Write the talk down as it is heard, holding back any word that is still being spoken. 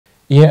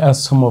Here are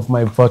some of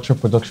my virtual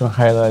production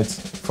highlights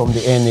from the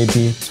NAB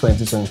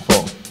 2024.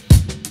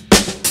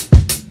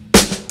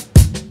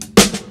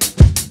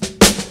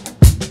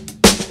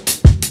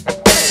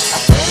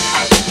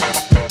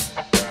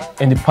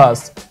 In the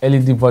past,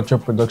 LED virtual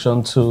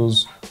production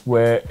tools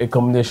were a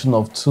combination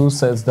of tool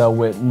sets that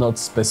were not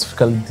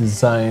specifically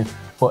designed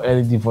for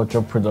LED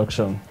virtual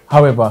production.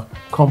 However,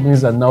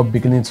 companies are now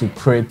beginning to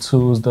create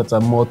tools that are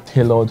more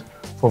tailored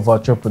for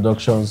virtual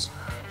productions,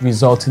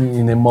 resulting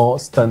in a more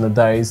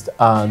standardized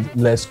and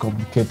less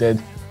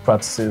complicated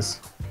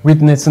practices.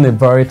 Witnessing a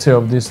variety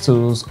of these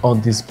tools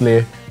on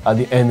display at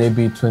the NAB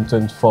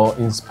 2024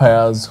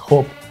 inspires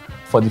hope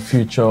for the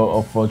future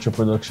of virtual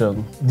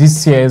production.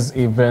 This year's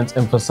event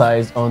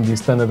emphasized on the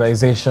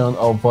standardization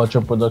of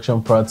virtual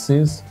production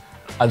practices,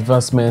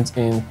 advancements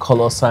in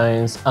color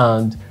science,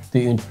 and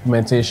the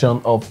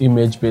implementation of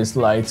image-based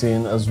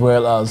lighting, as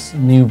well as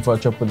new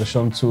virtual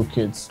production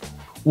toolkits.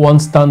 One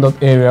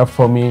standout area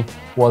for me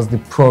was the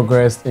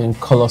progress in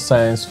color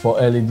science for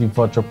LED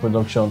virtual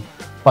production,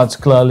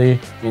 particularly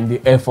in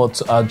the effort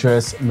to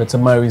address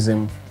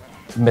metamerism,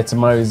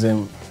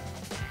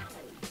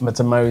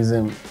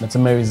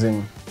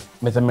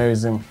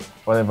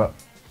 whatever,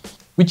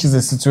 which is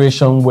a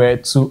situation where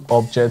two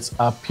objects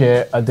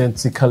appear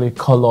identically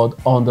colored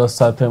under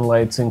certain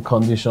lighting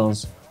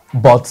conditions,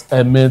 but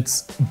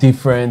emit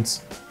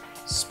different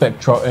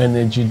spectral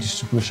energy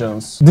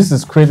distributions. This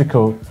is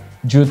critical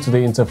due to the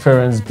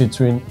interference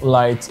between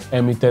light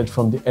emitted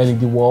from the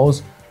LED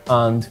walls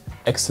and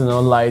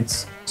external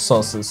light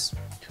sources,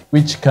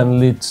 which can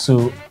lead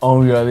to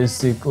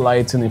unrealistic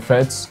lighting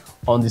effects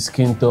on the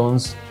skin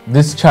tones.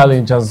 This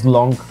challenge has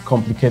long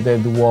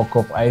complicated the work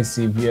of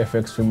IC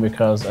VFX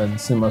filmmakers and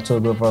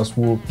cinematographers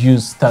who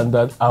use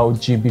standard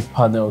RGB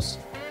panels,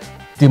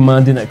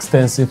 demanding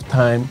extensive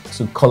time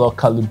to color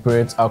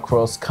calibrate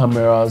across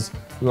cameras,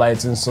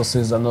 lighting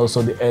sources, and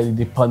also the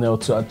LED panel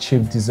to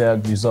achieve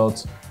desired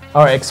results.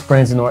 Our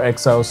experience in our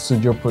XR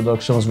studio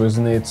productions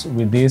resonates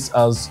with this,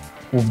 as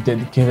we've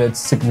dedicated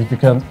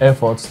significant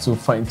efforts to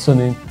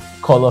fine-tuning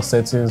color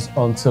settings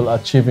until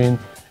achieving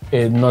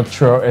a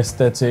natural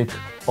aesthetic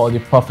or the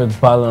perfect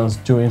balance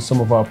during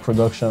some of our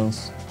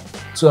productions.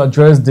 To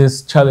address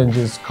these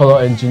challenges,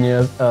 color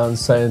engineers and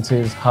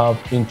scientists have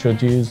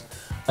introduced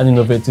an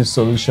innovative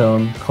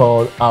solution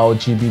called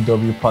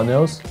RGBW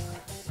panels.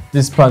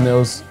 These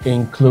panels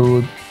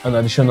include an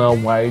additional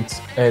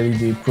white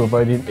LED,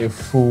 providing a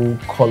full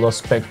color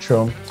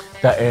spectrum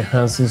that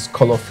enhances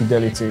color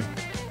fidelity.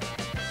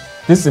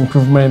 This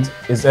improvement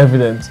is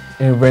evident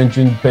in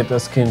rendering better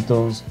skin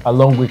tones,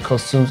 along with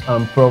costumes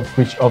and props,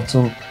 which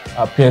often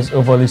appears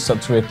overly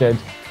saturated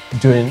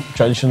during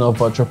traditional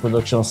virtual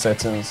production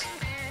settings.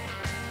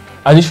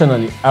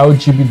 Additionally,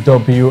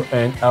 RGBW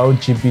and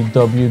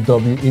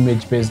RGBWW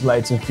image-based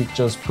lighting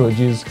fixtures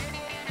produce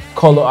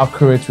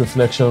color-accurate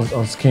reflections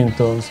on skin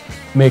tones,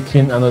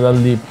 making another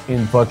leap in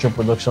virtual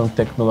production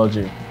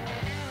technology.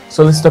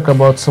 So let's talk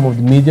about some of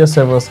the media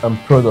servers and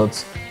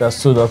products that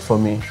stood out for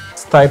me.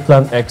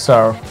 Stiplan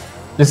XR.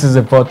 This is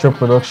a virtual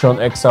production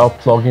XR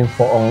plugin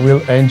for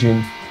Unreal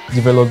Engine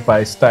developed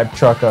by Stipe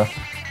Tracker.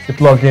 The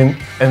plugin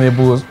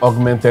enables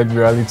augmented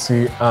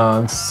reality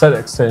and set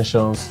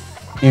extensions.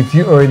 If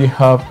you already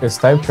have a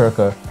Stipe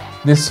Tracker,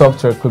 this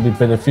software could be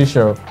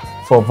beneficial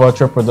for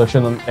virtual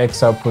production and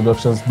XR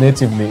productions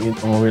natively in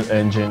Unreal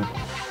Engine.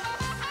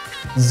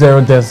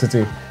 Zero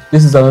Density.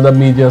 This is another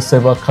media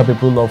server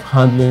capable of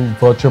handling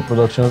virtual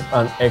productions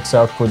and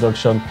XR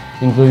production,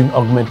 including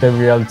augmented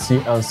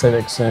reality and set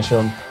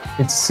extension.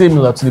 It's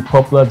similar to the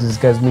popular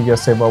disguised media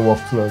server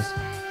workflows.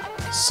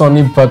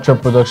 Sony Virtual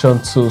Production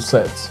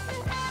Toolset.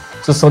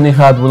 So Sony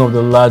had one of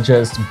the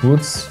largest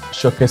booths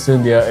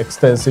showcasing their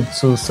extensive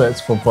tool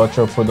sets for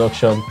virtual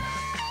production.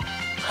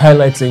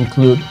 Highlights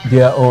include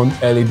their own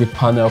LED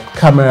panel,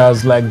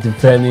 cameras like the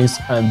Venice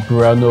and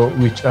Burano,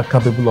 which are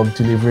capable of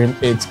delivering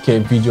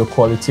 8K video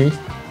quality,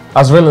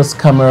 as well as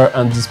camera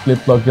and display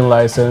plugin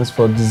license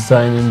for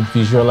designing,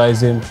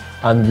 visualizing,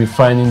 and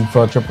refining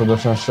virtual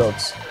production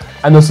shots,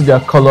 and also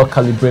their color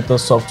calibrator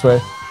software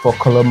for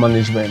color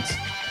management.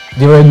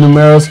 There were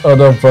numerous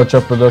other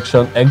virtual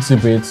production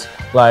exhibits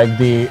like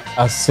the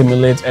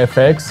Assimilate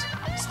FX,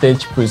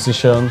 Stage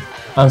Precision,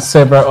 and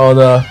several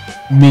other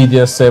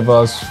media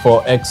servers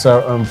for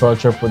XR and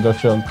virtual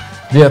production.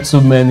 There are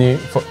too many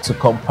to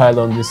compile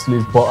on this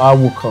list, but I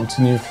will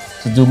continue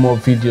to do more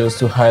videos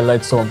to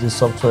highlight some of these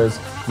softwares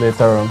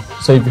later on.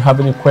 So if you have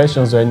any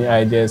questions or any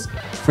ideas,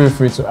 feel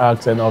free to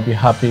ask and I'll be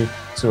happy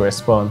to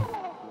respond.